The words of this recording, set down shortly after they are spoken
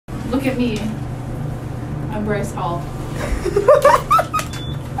look at me. I'm Bryce Hall.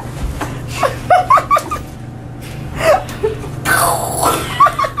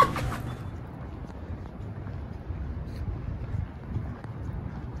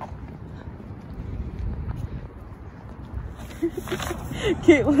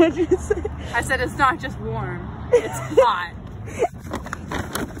 Kate, what did you say? I said it's not just warm, it's hot.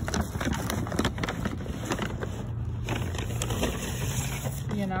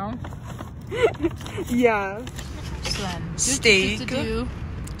 You know? Yeah. So then, Steak. Steak. Is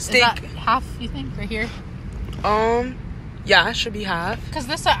Steak. that half, you think, right here? Yeah, it should be half. Because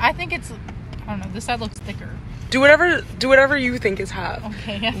this side, I think it's, I don't know, this side looks thicker. Do whatever you think is half.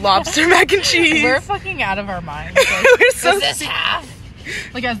 Okay. Lobster mac and cheese. We're fucking out of our minds. Like, We're so is this half?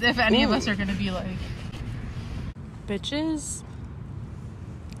 Like, as if any of us are gonna be like, bitches.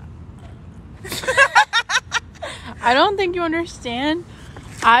 I don't think you understand.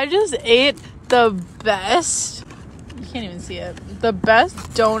 I just ate the best, you can't even see it, the best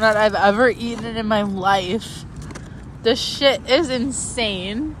donut I've ever eaten in my life. The shit is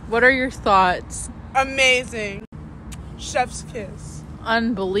insane. What are your thoughts? Amazing. Chef's kiss.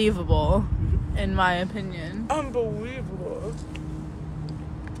 Unbelievable, in my opinion. Unbelievable.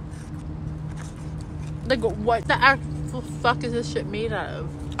 Like, what the actual fuck is this shit made out of?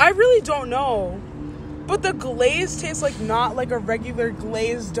 I really don't know. But the glaze tastes like not like a regular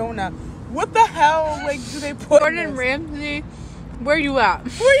glazed donut. What the hell, like, do they put Gordon in this? Ramsay, where you at?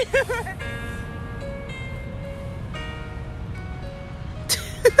 Where you at?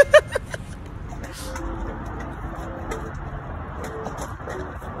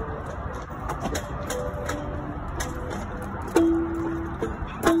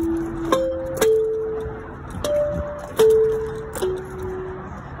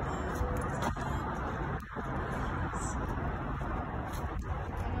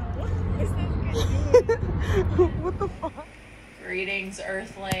 What the fuck? Greetings,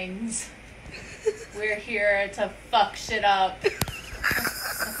 Earthlings. We're here to fuck shit up.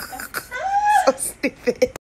 So stupid.